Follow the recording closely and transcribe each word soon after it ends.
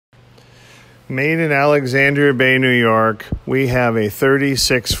Made in Alexandria Bay, New York, we have a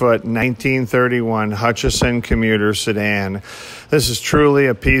 36-foot 1931 Hutchinson commuter sedan. This is truly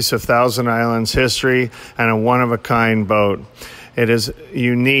a piece of Thousand Islands history and a one-of-a-kind boat. It is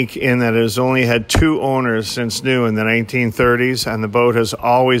unique in that it has only had two owners since new in the 1930s, and the boat has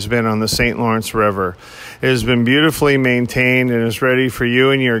always been on the St. Lawrence River. It has been beautifully maintained and is ready for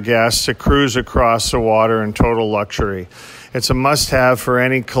you and your guests to cruise across the water in total luxury. It's a must-have for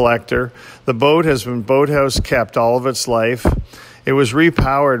any collector. The boat has been boathouse kept all of its life. It was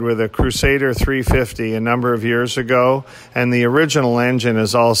repowered with a Crusader 350 a number of years ago, and the original engine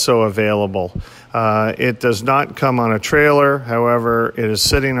is also available. It does not come on a trailer. However, it is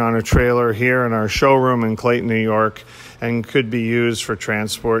sitting on a trailer here in our showroom in Clayton, New York, and could be used for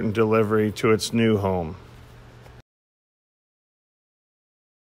transport and delivery to its new home.